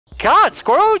God,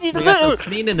 Squirrel! We got some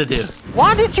cleaning to do.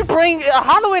 Why did you bring a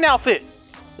Halloween outfit?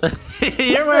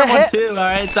 You're wearing one too, all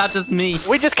right? It's not just me.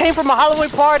 We just came from a Halloween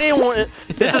party, and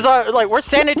this is our we're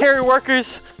sanitary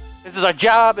workers. This is our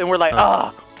job, and we're like,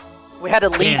 we had to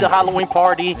leave the Halloween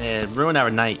party. Yeah, ruin our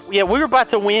night. Yeah, we were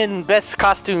about to win best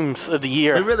costumes of the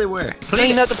year. We really were.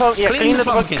 Clean up the pumpkin. Yeah, clean up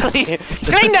the pumpkin.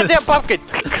 Clean that damn pumpkin.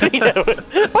 Clean up.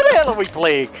 What the hell are we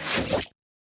playing?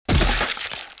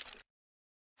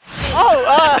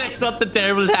 Oh, something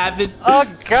terrible has happened. Oh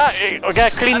God, we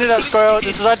gotta clean it up, Squirrel.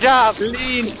 This is our job.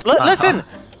 Clean. Listen,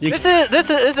 this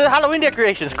is a Halloween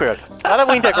decoration, Squirrel.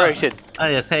 Halloween decoration. Oh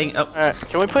yes, hang up. All right,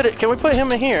 can we put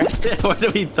him in here? Where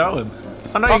do we throw him?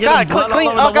 Oh no, Oh God,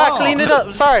 clean it up.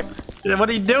 I'm sorry. Yeah, what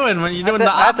are you doing when you're doing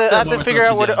the opposite? I have to figure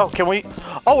out what. Oh, can we?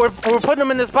 Oh, we're putting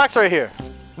them in this box right here.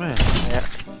 Where? Yeah,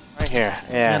 right here.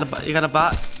 Yeah. You got a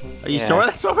bot? Are you sure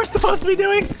that's what we're supposed to be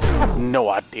doing? No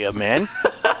idea, man.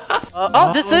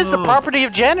 This is the property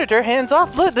of janitor. Hands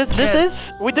off. Look, this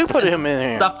is. We do put him in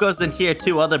here. Stuff goes in here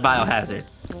too. Other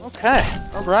biohazards. Okay.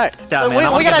 All right. Yeah,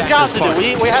 we got a job to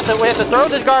do. We have to throw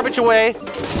this garbage away.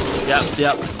 Yep.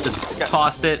 Just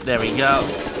toss it. There we go.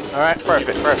 All right.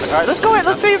 Perfect. All right. Let's go in.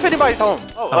 Let's see if anybody's home.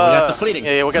 Oh, we got some cleaning.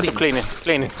 Yeah, we got some cleaning.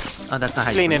 Oh, that's not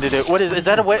how cleaning to do. What is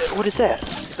that? What is that?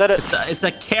 Is that a? It's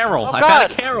a carol. Oh, I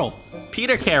got a carol.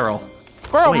 Peter Carroll.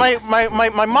 Bro, my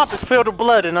mop is filled with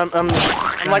blood, and I'm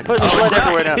like putting blood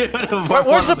everywhere now.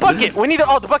 Where's the bucket? We need the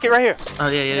bucket right here. Oh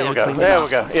yeah. There we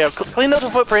go. Yeah, clean up the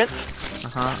footprints.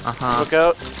 There we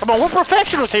go. Come on, we're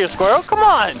professionals here, Squirrel. Come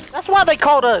on. That's why they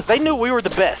called us. They knew we were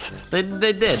the best. They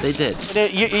did.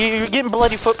 You're getting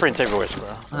bloody footprints everywhere,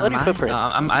 Squirrel. Bloody footprints.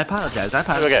 I apologize.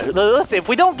 Okay, let's see. If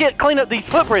we don't clean up these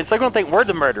footprints, they're gonna think we're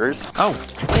the murderers. Oh,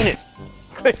 clean it.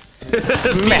 It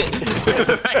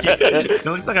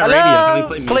looks like a radio. Can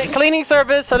we play music? Cleaning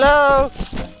service. Hello.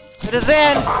 It is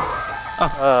in.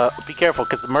 Be careful,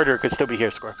 because the murderer could still be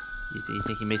here, Squirrel. You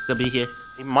think he may still be here?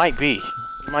 He might be.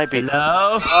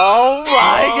 Hello? Oh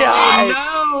my God!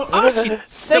 No!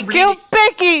 They killed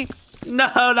Becky! No,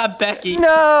 not Becky. No!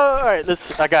 Alright,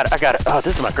 I got it. Oh,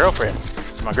 this is my girlfriend.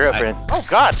 Oh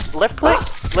God! Left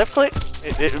click.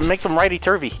 It makes them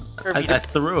righty-turvy. I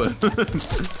threw it.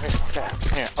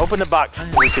 Here, open the box.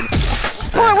 We can...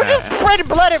 Boy, we're just spreading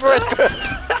blood everywhere.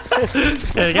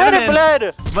 Spreading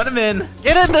blood. Put him in.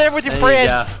 Get in there with your friends.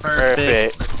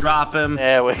 Perfect. Drop him.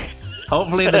 Yeah,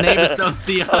 hopefully the neighbors don't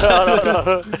see us.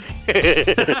 No.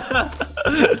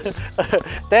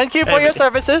 Thank you for your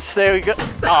services. There we go.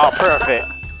 Oh, perfect.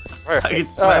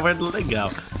 Where'd the lid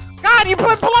go? God, you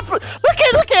put blood.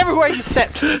 Look everywhere you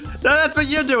stepped. No, that's what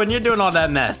you're doing. You're doing all that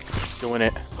mess. Doing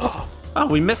it. Oh,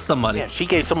 we missed somebody. Yeah, she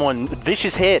gave someone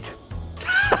vicious head.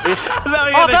 No,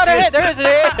 there is a head.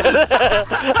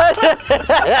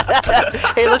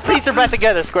 Hey, let's piece her back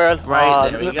together, Squirrel. Right,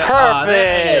 there we go. Perfect.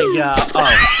 There you go.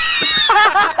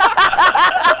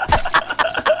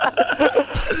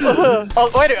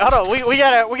 Oh, wait, hold on. We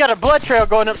got a blood trail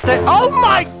going upstairs. Oh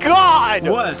my God!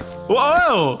 What?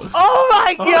 Whoa! Oh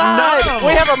my God! No.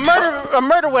 We have a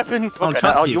murder weapon.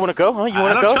 Okay, you want to go? Huh? You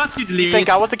want to go? Trust you, Delirious. You think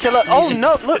I was the killer? Oh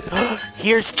no! Look,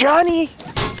 here's Johnny.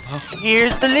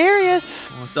 Here's Delirious.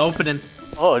 Oh, it's opening.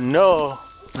 Oh no!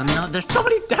 No, there's so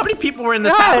many. How many people were in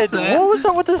this house, man? What was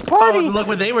up with this party? Oh, look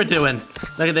what they were doing.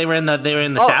 Look, they were in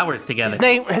the shower together.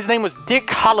 His name was Dick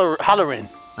Hollerin.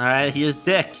 All right, here's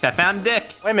Dick. I found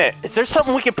Dick. Wait a minute. Is there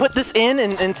something we can put this in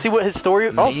and see what his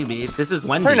story? Maybe. This is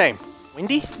Wendy. What's her name?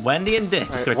 Wendy? Wendy and Dick.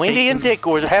 Right, Wendy and Dick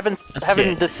were having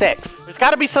the sex. There's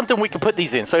got to be something we can put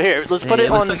these in. So here, let's put it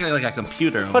on. It's like a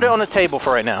computer. Put it on the table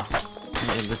for right now.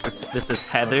 This is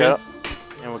Heather's.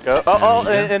 There we go.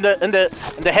 And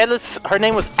the headless. Her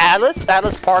name was Alice.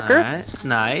 Alice Parker. All right.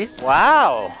 Nice.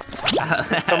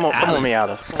 Come on, me,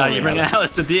 Alice. You're bringing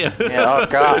Alice with you. Yeah. Oh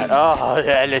God. Oh,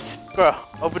 Alice. Girl,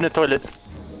 open the toilet.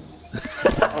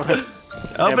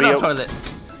 Open the toilet.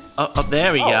 Oh,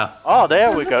 there we go. Oh,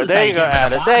 there we go. There you go,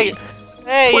 Alice. There you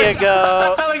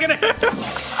go. Look at her.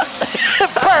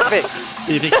 Perfect.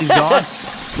 You think she's gone?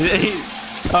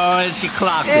 Oh, and she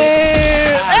clocked it.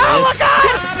 Oh my God!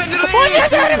 What are you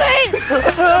doing to me?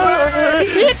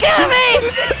 You killed me!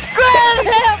 Grab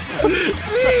him!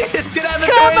 Please, get out of the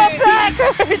Come back!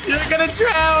 You're gonna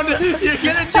drown! You're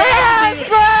gonna drown!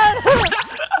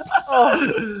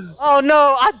 Oh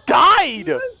no, I died!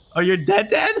 Oh, you're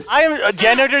dead? I am a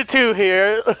janitor 2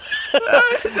 here. No,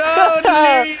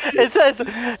 it says,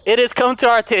 it has come to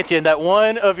our attention that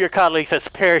one of your colleagues has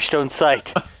perished on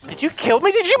site. Did you kill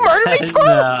me? Did you murder me,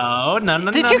 Squirrel?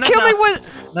 No. Did you kill me with?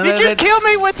 Did you kill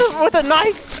me with a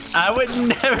knife? I would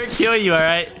never kill you. All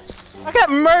right. I got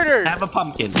murdered. Have a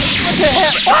pumpkin. What the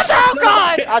hell? What the hell,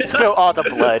 God? I spilled all the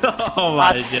blood. Oh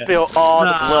my God. I spilled all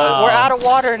the blood. We're out of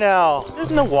water now.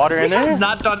 There's no water in there. We've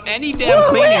not done any damn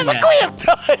cleaning yet. Look what we have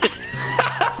done.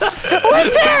 We're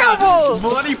terrible.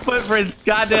 Bloody footprints,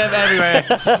 goddamn everywhere.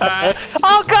 All right.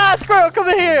 Oh God, Squirrel, come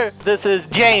in here. This is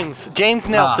James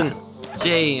Nelson.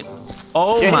 James.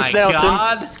 Oh James my Nelson.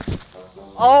 God.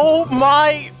 Oh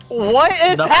my, what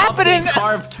is happening?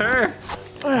 Carved her.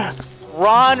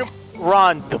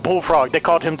 Ron, the bullfrog. They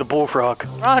called him the bullfrog.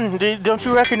 Ron, don't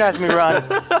you recognize me, Ron?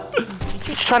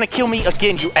 You're trying to kill me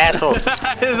again, you asshole.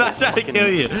 I'm not trying to kill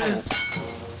you.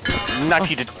 Knock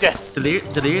you to death.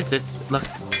 Delirious, look.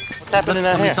 What's happening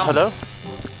out here? Hello?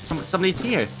 Somebody's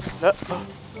here.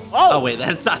 Oh, wait,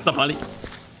 that's not somebody.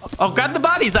 Oh, grab the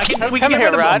bodies. We come can here,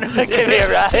 get rid Ron. of them. Come here,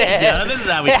 Ron. Yeah, this is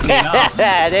how we clean up.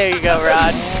 There you go,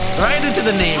 Ron. Right into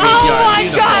the neighbor's Oh yard. my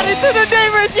Beautiful. God, into the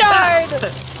neighbor's yard.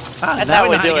 That's how how we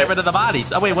we do get it. rid of the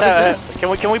bodies. Oh wait, what is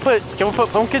this? Can we put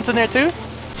pumpkins in there too?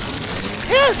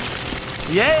 Yes.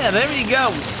 Yeah, there we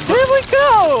go. There we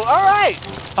go. All right.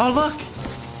 Oh look.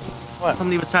 What?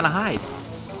 Somebody was trying to hide.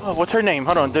 Oh, what's her name?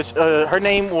 Hold on. Her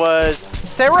name was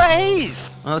Sarah Hayes.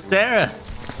 Oh, Sarah.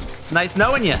 Nice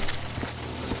knowing you.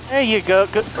 There you go.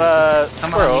 Good.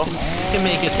 Come Squirrel. on, you can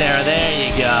make it, Sarah. There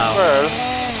you go. Squirrel.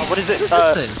 Oh, what is it?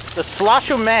 The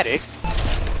Slosh-O-Matic.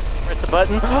 Press the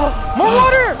button. More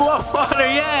water! More water,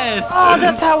 yes! Oh,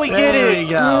 that's how we get it. There we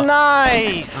go.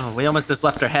 Nice. Oh, we almost just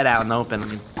left her head out in the open.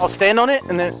 I'll stand on it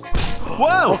and then.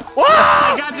 Whoa! Whoa!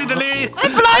 I got you, Delirious.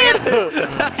 I'm flying!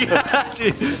 I got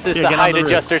you. This is the height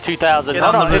adjuster 2000.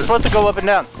 Hold on, it's supposed to go up and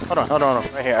down. Hold on.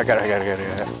 Right here, I got it.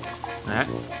 Alright.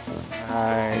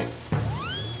 Alright.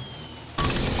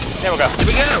 There we go. Here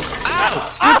we go. Ow!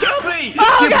 You killed me!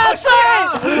 Oh, You God, pushed me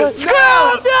sorry! off!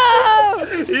 Squirrel, no!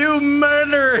 You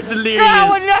murderer, Delirious! I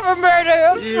would never murder.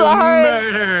 I'm You sorry.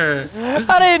 murderer!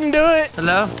 I didn't do it.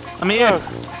 Hello? I'm here.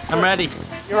 I'm ready.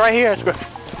 You're right here, Squirrel.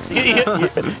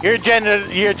 You're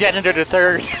janitor the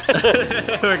third.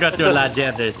 We're going through a lot of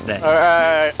genders today.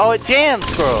 Alright. Oh, it jams,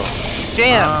 Squirrel.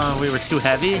 Jam. Oh, we were too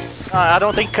heavy? I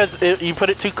don't think because you put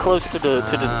it too close to the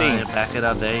thing. Back it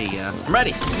up. There you go. I'm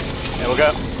ready. There we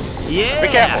go. Yeah! Be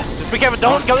careful. Just be careful.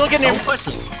 Don't go look in there. Don't push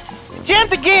me.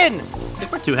 Jammed again. I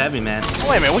think we're too heavy, man. Oh,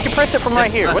 wait a minute. We can press it from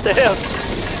right here. What the hell?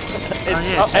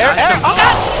 yeah. Air. Oh,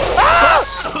 God!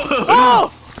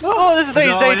 Oh! Oh, this thing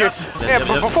is dangerous. Yeah,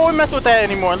 but before we mess with that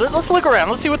anymore, let's look around.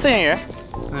 Let's see what's in here.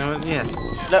 Yeah.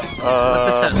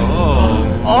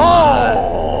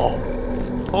 Oh!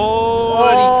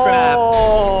 Holy crap.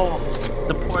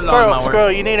 The poor lawnmower.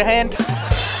 Squirrel, you need a hand?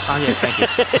 Oh, yeah, thank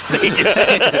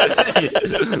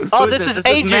you. Oh, this is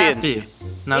Adrian.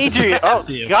 No, Adrian. Oh,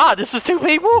 God, this is two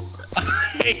people?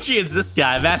 Adrian's this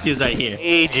guy. Matthew's right here.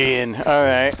 Adrian. All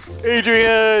right.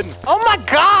 Adrian. Oh, my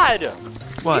God.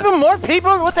 What? Even more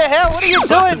people? What the hell? What are you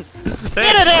doing?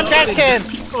 Get a damn trash can!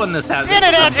 People in this house. Get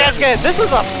a damn trash can! This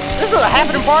is a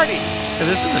happening party.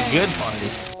 This is a good party.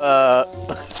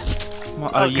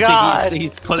 Oh, you God. think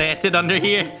he's planted under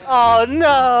here? Oh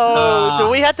no! Do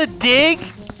we have to dig?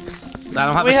 I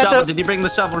don't have a shovel. Did you bring the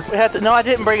shovel? We had to. No, I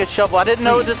didn't bring a shovel. I didn't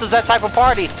know this was that type of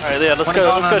party. All right, yeah, let's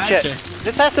go check.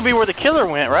 This has to be where the killer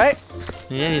went, right?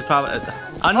 Yeah, he's probably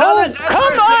another. Oh,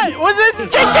 come on! Was this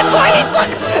Jason Blaine?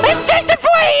 It's Jason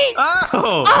Blaine!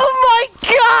 Oh! Oh my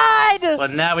God!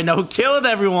 But now we know who killed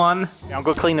everyone. Yeah, I'll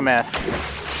go clean the mess.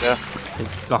 Yeah.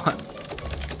 It's gone.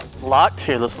 Locked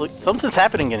here. Let's look. Something's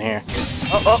happening in here.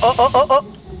 Oh!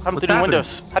 Come through the windows.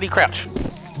 How do you crouch? How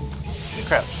do you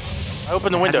crouch? I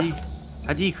open the window.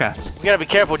 How do you crouch? We gotta be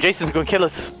careful. Jason's gonna kill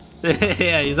us.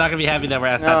 Yeah, he's not gonna be happy that we're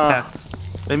outside town.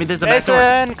 Maybe there's a back door.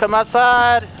 Jason, come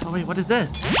outside. Oh wait, what is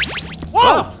this?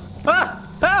 Whoa!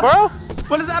 Squirrel?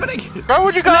 What is happening? Squirrel,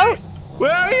 where'd you go?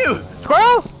 Where are you?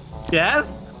 Squirrel?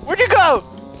 Yes? Where'd you go?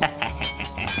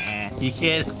 You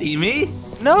can't see me?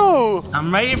 No.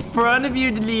 I'm right in front of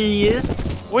you, Delirious.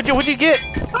 What'd you get?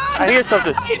 I hear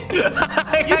something.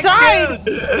 You died!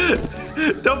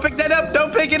 Don't pick that up!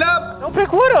 Don't pick it up! Don't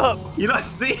pick what up? You don't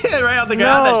see it right on the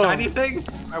ground, No. that shiny thing?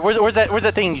 Where's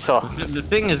that thing you saw? The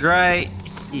thing is right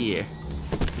here.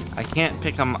 I can't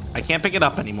pick it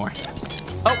up anymore.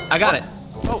 Oh, I got it.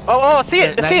 Oh, I see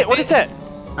it. I see it. What is that?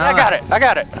 I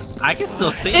got it. I can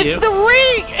still see it's you. It's the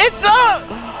ring! It's up!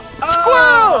 Oh,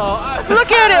 Squirrel!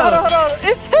 Look at it! Hold on.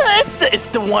 It's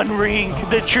the one ring.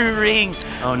 The true ring.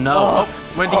 Oh no. Oh,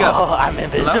 where'd you go? Oh, I'm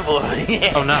invisible.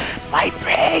 Yeah. Oh no. My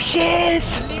precious!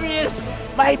 Delirious!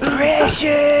 My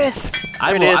precious!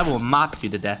 I will mop you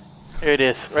to death. Here it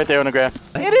is, right there on the ground.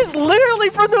 It is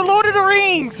literally from the Lord of the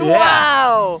Rings. Yeah.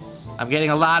 Wow! I'm getting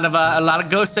a lot of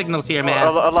ghost signals here, man.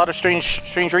 A lot of strange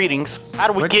readings. How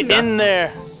do we get in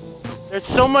there? There's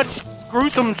so much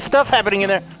gruesome stuff happening in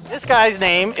there. This guy's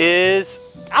name is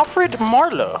Alfred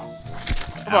Marlowe.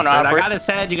 Come on, Alfred. I got his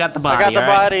head, you got the body. I got the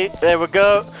body. There we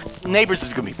go. Neighbors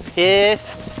is gonna be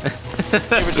pissed.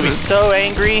 Neighbors gonna be so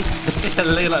angry. It's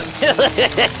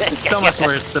so much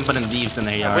worse than putting thieves in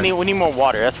their yard. We need more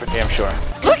water, that's for damn sure.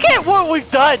 Look at what we've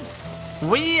done!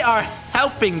 We are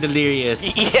helping Delirious.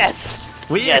 Yes!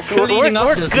 We're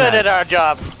good at our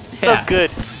job. Yeah. So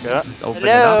good. Open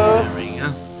Hello? it up. There we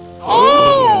go.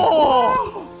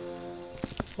 Oh!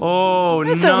 Oh,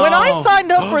 Listen, no. when I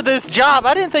signed up for this job,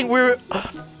 I didn't think we were...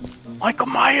 Michael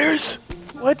Myers?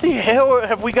 What the hell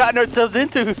have we gotten ourselves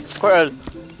into, Squirrel?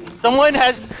 Someone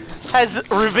has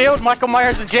revealed Michael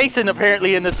Myers and Jason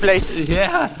apparently in this place.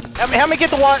 Yeah. Help me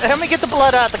get the water. Help me get the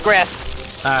blood out of the grass.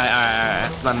 All right.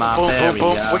 My mom. Boom, There boom, we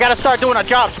boom. go. We gotta start doing our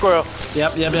job, Squirrel.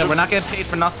 Yep. We're not getting paid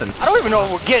for nothing. I don't even know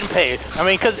if we're getting paid. I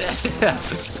mean, cause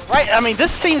right. I mean,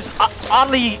 this seems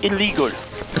oddly illegal.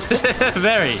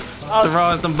 Very.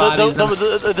 Throwing some bodies.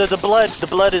 The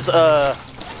blood is I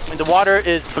mean, the water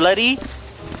is bloody.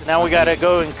 Now we gotta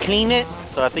go and clean it.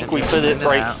 So I think we put it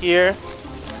right here.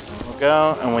 We'll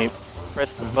go and we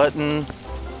press the button.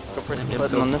 Go press the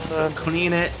button on this side.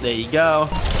 Clean it. There you go.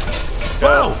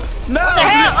 Whoa! No! What the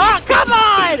hell? Oh, come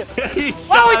on!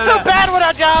 Why are we so bad with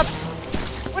our jobs?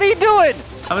 What are you doing?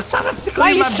 I was trying to clean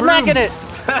Why are you my smacking broom. it?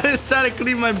 I was trying to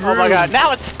clean my broom. Oh my god,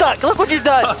 now it's stuck. Look what you've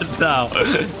done. Oh no.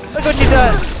 Look what you've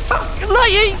done. Look,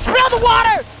 you spilled the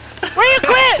water. Where you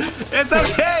quit?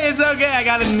 It's okay. I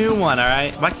got a new one,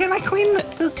 alright? Why can't I clean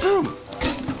this broom?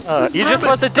 You're just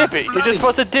supposed to dip it. You're just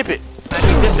supposed to dip it. I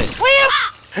can dip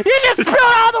it. You just spilled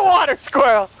all the water,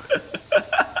 Squirrel.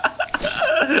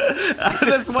 I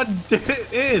just want to dip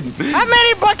it in. How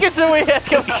many buckets do we have?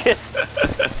 Can we get?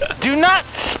 Do not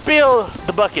spill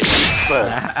the bucket.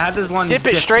 I had this one. Dip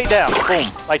it straight down.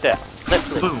 Boom. Like that.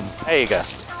 Boom. There you go.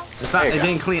 It's not, it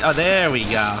didn't clean. Oh, there we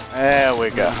go. There we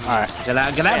go. All right. Get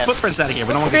out footprints out of here.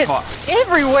 We don't want to get caught.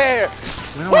 Everywhere.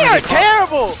 We are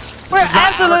terrible. We're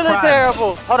absolutely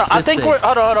terrible. Hold on. I think we're.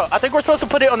 Hold on. I think we're supposed to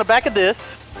put it on the back of this,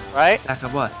 right? Back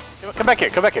of what? Come back here.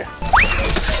 Come back here.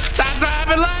 That's what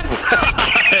happened last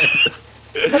time.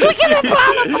 Look at the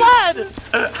pile of blood.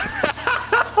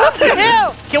 What the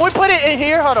hell? Can we put it in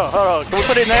here? Hold on. Can we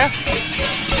put it in there?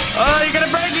 Oh, you're gonna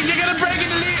break it. You're gonna break it.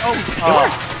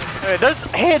 Oh. Hey, there's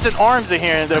hands and arms in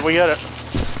here that we gotta.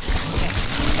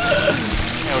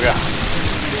 There we go.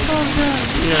 Oh god.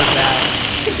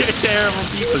 You're terrible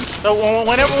people. So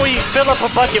whenever we fill up a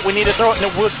bucket, we need to throw it in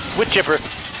the wood chipper.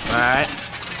 Alright.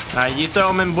 Alright, you throw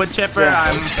them in wood chipper. Yeah.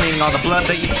 I'm cleaning all the blood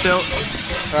that you spilled.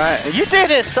 Alright, you did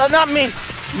it, so not me.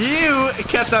 You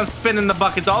kept on spinning the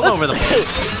buckets all over the place.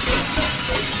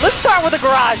 Let's start with the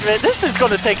garage, man. This is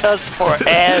gonna take us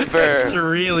forever. It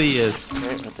really is.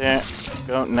 Okay, right there.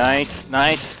 Go. Nice.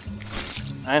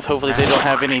 Hopefully they don't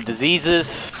have any diseases.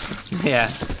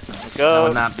 Yeah. Go. That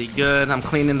would not be good. I'm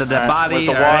cleaning the dead body.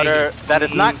 With the water. That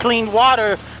is not clean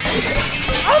water.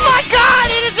 Oh my god!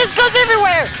 It just goes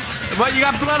everywhere! What, you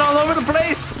got blood all over the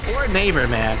place? Poor neighbor,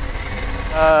 man.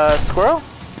 Squirrel?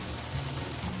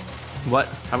 What?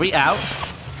 Are we out?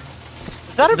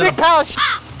 Is that a big pile of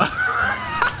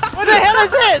What the hell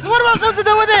is this? What am I supposed to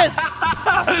do with this?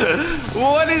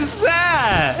 What is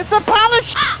that? It's a pile of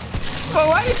Well,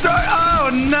 why are you throwing? Oh,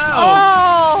 no.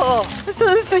 Oh!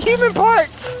 It's a human part.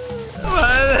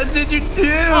 What did you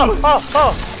do?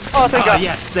 Oh, thank God.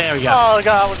 Yes, there we go. Oh,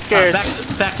 God, I was scared.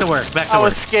 Back to work. I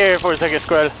was scared for a second,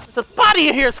 Squirrel. There's a body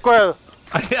in here, Squirrel.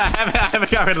 I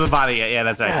haven't got rid of the body yet. Yeah,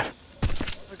 that's right.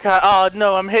 God, oh,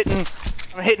 no, I'm hitting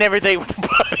everything with the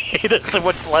body. There's so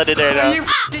much blood in there now. Are you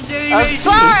kidding me? I'm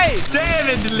sorry! Damn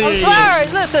it, Delirious. I'm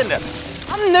sorry, listen.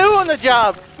 I'm new on the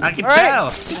job. I can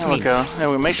tell. There we go. There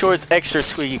we make sure it's extra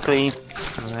squeaky clean.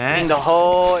 Alright. Clean the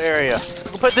whole area.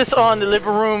 We'll put this on the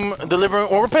living room.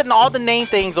 We're putting all the name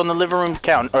things on the living room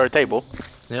table.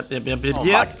 Yep. Oh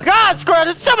my God, Squirrel,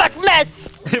 there's so much mess.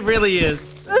 It really is.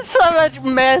 There's so much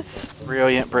mess.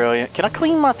 Brilliant. Can I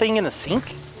clean my thing in the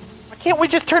sink? Why can't we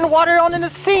just turn the water on in the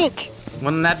sink?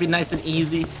 Wouldn't that be nice and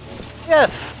easy?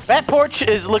 Yes. That porch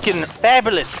is looking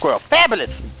fabulous, Squirrel.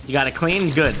 Fabulous. You got it clean?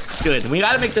 Good. We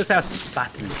gotta make this house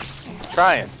spotless.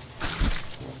 Trying.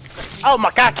 Oh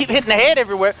my God, I keep hitting the head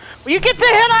everywhere. Will you get the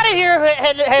hell out of here,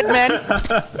 head man?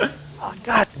 Oh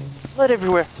God, blood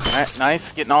everywhere. All right,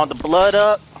 nice. Getting all the blood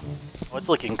up. Oh, it's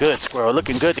looking good, Squirrel.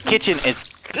 Looking good. The kitchen is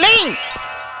clean.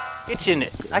 I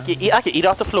can eat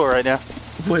off the floor right now.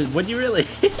 Would you really?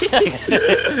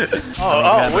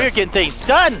 oh, we're getting things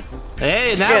done.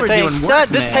 Hey, now we're doing work,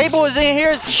 man. This table is in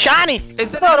here. It's shiny.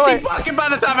 It's an empty bucket by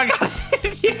the time I got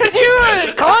it. Because you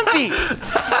were clumsy.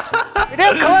 You're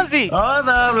damn clumsy. Hold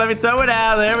on, let me throw it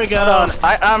out. There we go. Hold on.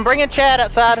 I'm bringing Chad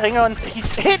outside. Hang on.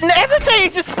 He's hitting everything. He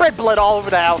just spread blood all over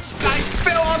the house. I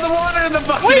spill all the water in the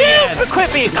bucket. Will you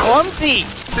quit being clumsy?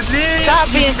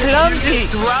 Stop being clumsy.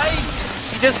 Right.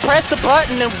 Just press the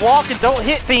button and walk and don't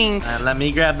hit things. Let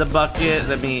me grab the bucket.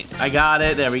 I got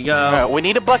it. There we go. All right, we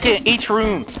need a bucket in each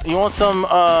room. You want some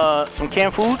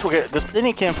canned foods? There's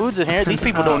plenty of canned foods in here. These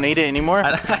people don't need it anymore.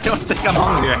 I don't think I'm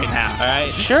hungry right now. All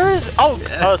right. Sure is. Oh,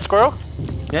 Squirrel.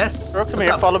 Yes. Squirrel, come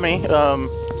here. Follow me.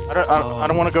 I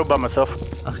don't want to go by myself.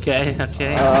 Okay.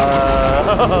 Okay.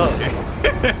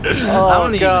 Oh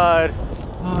God.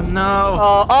 Oh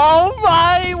no! Oh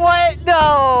my! What?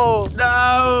 No!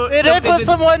 No! Did they put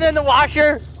someone in the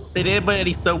washer? They didn't put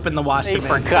any soap in the washer. They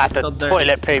forgot the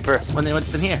toilet paper.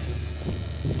 What's in here?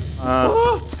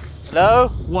 Hello?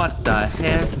 What the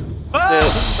heck?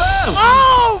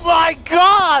 Oh my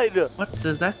God! What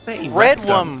does that say? Red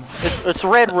room. It's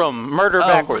red room. Murder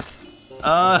backwards.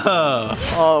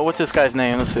 Oh, what's this guy's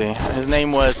name? Let's see. His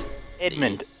name was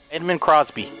Edmund. Edmund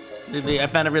Crosby. I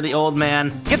found a really old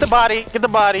man. Get the body. Get the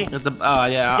body. Oh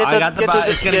yeah, I got the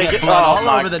body. It's gonna get blood all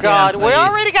over the damn place. We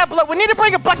already got blood. We need to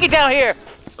bring a bucket down here.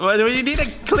 Well, you need to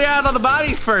clear out all the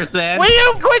bodies first, man. Will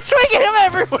you quit swinging him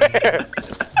everywhere?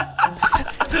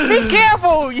 Be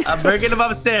careful. I'm bringing him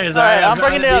upstairs. All right, I'm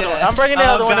bringing the other one. I'm bringing the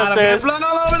other one upstairs. Blood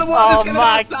all over the wall. Oh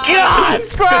my God,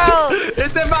 Squirrel!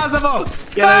 It's impossible.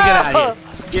 Get out of here.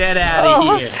 Get out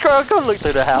of here. Squirrel, go look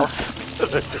through the house.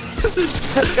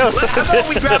 How about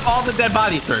we grab all the dead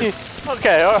bodies first?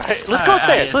 Okay, all right. Let's go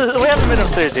upstairs. We haven't been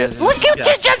upstairs yet. Look what you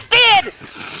just did!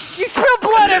 You spilled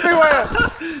blood everywhere.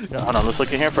 Hold on, let's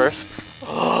look in here first.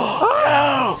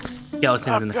 Oh,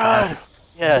 skeletons in the closet.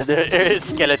 Yeah, there is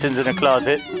skeletons in the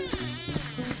closet.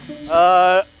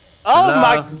 Oh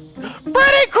my,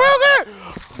 Freddy Krueger!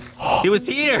 He was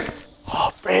here. Oh,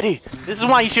 Freddy, this is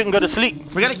why you shouldn't go to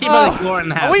sleep. We gotta keep on exploring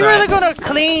the house. Are we really gonna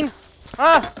clean?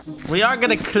 Huh? We are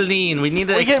gonna clean. We need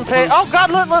to. We getting paid. Oh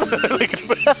God! Look!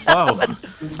 Whoa!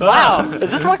 Wow!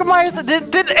 Is this Michael Myers?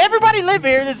 Did everybody live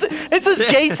here? It's just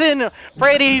Jason,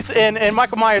 Freddy's, and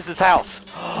Michael Myers' house.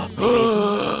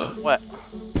 What?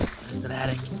 There's an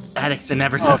attic. Attics are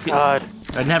never good. Oh God!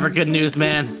 Are never good news,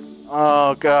 man.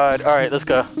 Oh God! All right, let's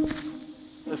go.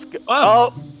 Let's go.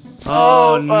 Oh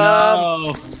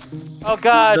no! Oh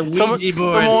God! The Ouija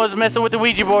board. Someone was messing with the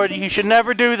Ouija board. You should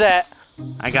never do that.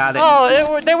 I got it.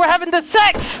 Oh, they were having the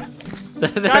sex.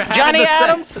 Johnny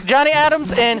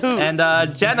Adams, and who? And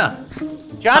Jenna.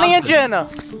 Johnny and Jenna.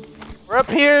 We're up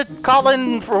here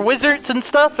calling for wizards and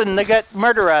stuff, and they got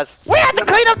murderized. We have to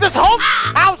clean up this whole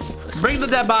house. Bring the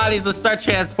dead bodies. Let's start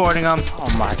transporting them.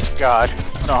 Oh my God!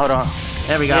 Hold on.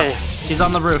 There we go. Yeah. She's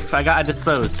on the roof. I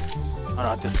disposed. Hold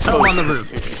on, just put them on the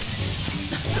roof.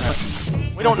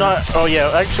 We don't know. Oh yeah,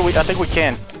 actually, I think we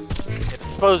can.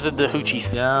 Dispose of the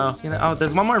hoochies. Yeah. Oh,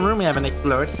 there's one more room we haven't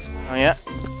explored. Oh yeah.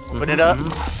 Open it up.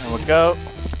 There we go.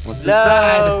 What's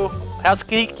inside?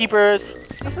 Housekeepers.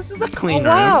 Oh, this is a clean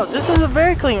room. Wow, this is a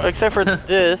very clean, except for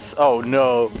this. Oh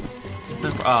no.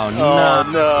 Oh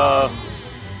no.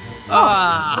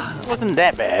 Ah. It wasn't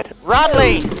that bad.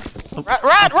 Rodley!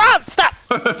 Rod! Stop!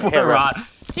 Here, Rod.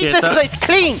 Keep this place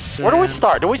clean! Where do we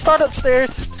start? Do we start upstairs?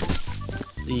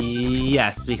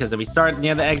 Yes, because if we start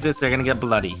near the exits, they're gonna get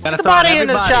bloody. Get the body in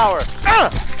the shower!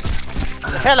 Get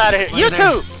the hell out of here! You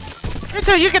two!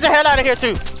 You get the hell out of here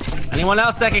too! Anyone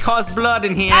else that can cause blood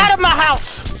in here? Out of my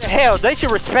house! The hell, they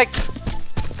should respect.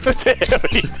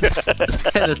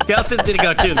 The skeletons need to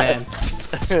go too, man.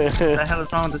 What the hell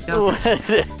is wrong with the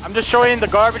skeleton? I'm destroying the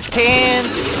garbage cans.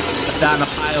 Down a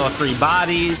pile of 3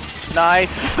 bodies.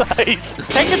 Nice.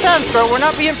 Take your time, bro. We're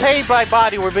not being paid by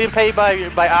body. We're being paid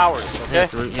by hours. Okay.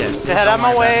 Yes. Get out of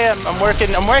my way. I'm working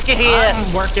here.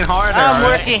 I'm working harder. I'm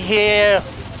working here.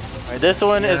 All right, this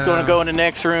one is going to go in the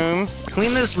next room.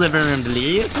 Clean this living room,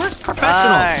 Delirious. We're professionals.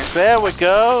 Nice. There we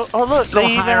go. Oh look, they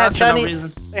even had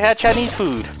Chinese. They had Chinese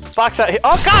food. Box out here.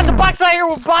 Oh God, the box out here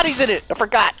with bodies in it. I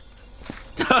forgot.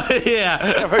 Yeah.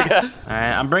 I forgot. All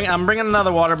right, I'm bringing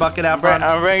another water bucket out front.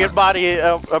 I'm bringing body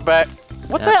back.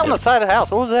 What's that on the side of the house?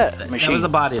 What was that? Machine. That was a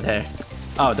body there.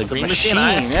 Oh, the green machine?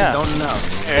 I don't know.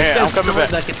 Yeah, I'm coming back.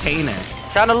 The container.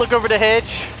 Trying to look over the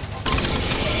hedge.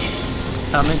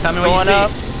 Tell me what you see.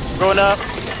 Going up.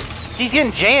 He's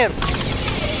getting jammed.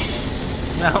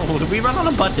 No, we run on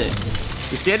a budget.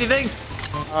 You see anything?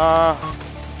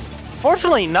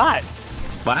 Fortunately not.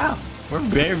 Wow.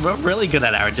 We're really good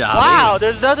at our job. Wow,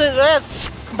 there's nothing. That's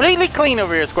completely clean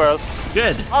over here, Squirrel.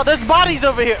 Good. Oh, there's bodies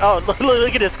over here. Oh,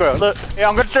 look at this, Squirrel. Look. Yeah,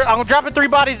 I'm gonna dropping 3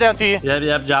 bodies down to you.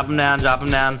 Yep. Drop them down. Drop them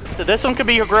down. So this one could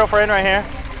be your girlfriend right here.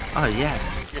 Oh yes.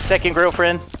 Your second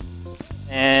girlfriend.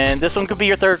 And this one could be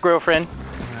your third girlfriend.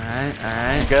 All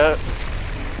right. Go.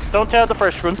 Don't tell the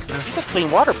first one. These are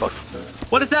clean water buckets.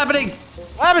 What is happening?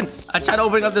 What happened? I tried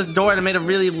opening up this door and it made a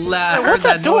really loud. Hey, what's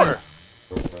that door?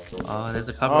 Oh, there's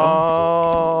a cover.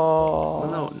 Oh.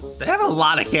 No, they have a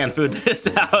lot of canned food in this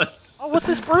house. Oh, what's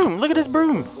this broom? Look at this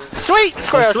broom. Sweet,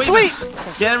 Squirrel, sweet.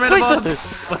 Get rid of all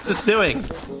this. What's this doing?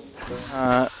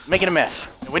 Making a mess.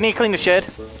 We need to clean the shed.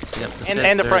 Yep,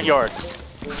 and the front yard.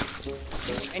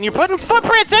 And you're putting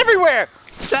footprints everywhere.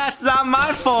 That's not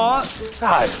my fault.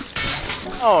 God.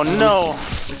 Oh no.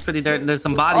 It's pretty dirty. There's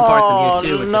some body parts in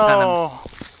here too, which is kind of.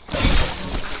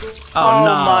 Oh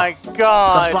no. my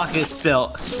God. The bucket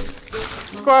spilt.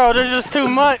 Squirrel, there's just too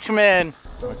much, man.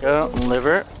 There we go.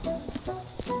 Liver.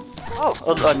 Oh,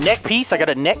 a neck piece. I got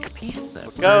a neck piece. There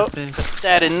we go. Put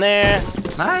that in there.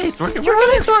 Nice. Working.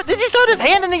 Did you throw this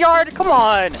hand in the yard? Come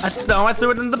on. I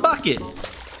threw it in the bucket.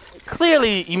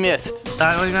 Clearly, you missed.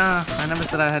 I never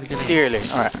said I had to get it. Clearly.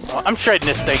 All right. Well, I'm shredding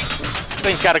this thing. This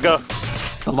thing's got to go.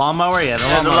 The lawnmower? Yeah,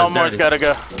 the lawnmower's got to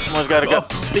go. Lawnmower's got to go.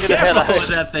 Be careful with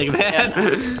that thing, man.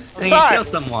 Yeah. They can kill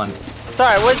someone.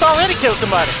 Sorry, well, it's already killed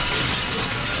somebody.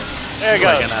 There you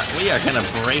go. We are gonna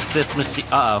break this machine.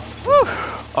 Uh-oh.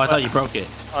 Oh, I thought you broke it.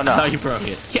 Oh, no. I thought you broke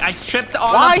it. I tripped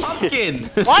on the pumpkin.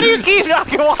 Why do you keep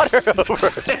knocking water over?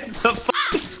 It's a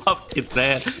fucking pumpkin,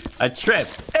 man. I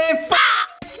tripped. It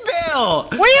spill.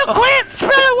 Will you quit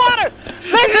spilling water?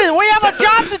 Listen, we have a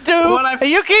job to do, and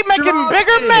you keep making a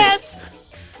bigger mess.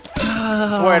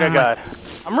 Swear to God.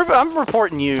 I'm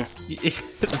reporting you.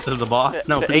 To the boss?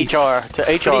 No, to please. HR. To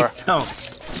HR. Please don't.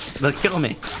 They'll kill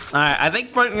me. Alright, I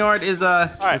think front yard is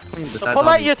Alright, clean. so pull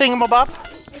out your thingamabob.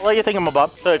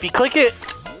 So if you click it,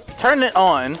 turn it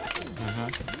on,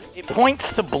 it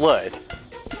points to blood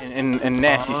and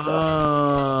nasty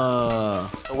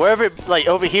stuff. So wherever, like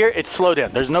over here, it's slow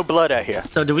down. There's no blood out here.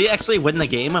 So do we actually win the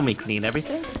game when we clean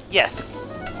everything? Yes.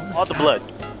 All the blood.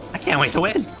 I can't wait to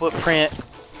win. Footprint.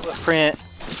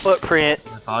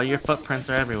 All your footprints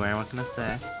are everywhere. What can I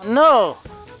say? No.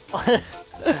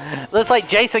 Looks like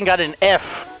Jason got an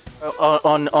F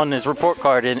on his report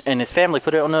card, and his family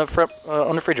put it on the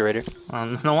refrigerator.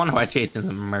 Well, no wonder why Jason's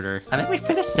a murderer. I think we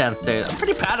finished downstairs. I'm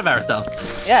pretty proud of ourselves.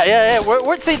 Yeah.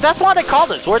 See, that's why they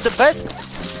called us. We're the best.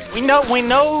 We know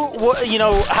what,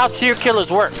 how serial killers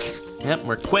work. Yep,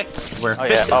 we're quick. We're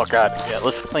efficient. efficient. Oh God. Yeah,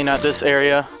 let's clean out this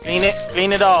area. Clean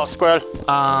it all, Squirrel.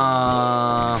 What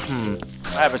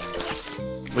happened?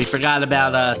 We forgot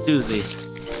about Susie.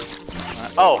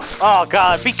 Oh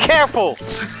God, be careful!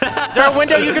 Is there a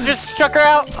window you can just chuck her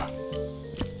out?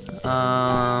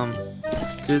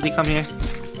 Susie, come here.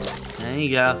 There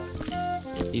you go.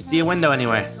 You see a window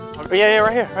anywhere? Yeah,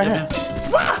 right here.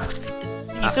 What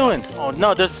are you doing? Oh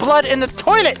no, there's blood in the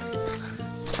toilet!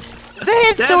 Is there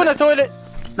hands still in the toilet?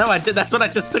 No, I did. That's what I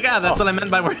just took out. That's what I meant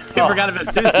by we forgot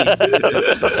about Susie.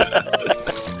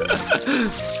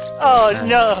 Oh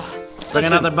no. Bring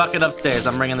another bucket upstairs.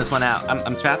 I'm bringing this one out.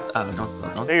 I'm trapped. Oh, don't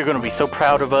spill. You're gonna be so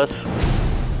proud of us.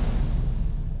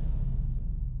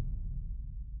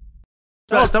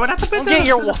 Oh, throw it out the window. Get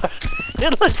your water.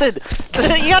 Listen,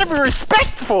 you gotta be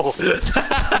respectful.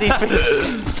 These people.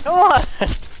 Come on.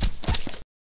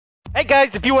 Hey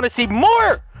guys, if you want to see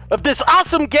more of this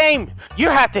awesome game, you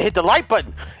have to hit the like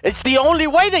button. It's the only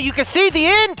way that you can see the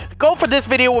end. The goal for this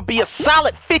video would be a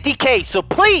solid 50K, so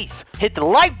please hit the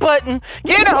like button.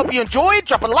 Again, I hope you enjoyed.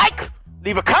 Drop a like,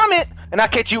 leave a comment, and I'll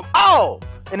catch you all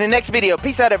in the next video.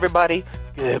 Peace out, everybody.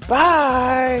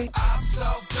 Goodbye. I'm so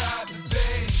proud to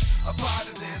be a part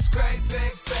of this great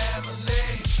big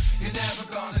family. You're never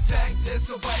gonna take this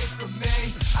away from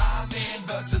me. I'm in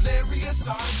the Delirious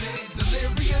Army,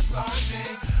 Delirious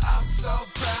Army. I'm so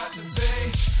proud to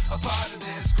be a part of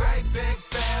this great big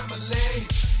family.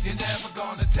 You're never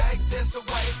gonna take this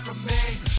away from me.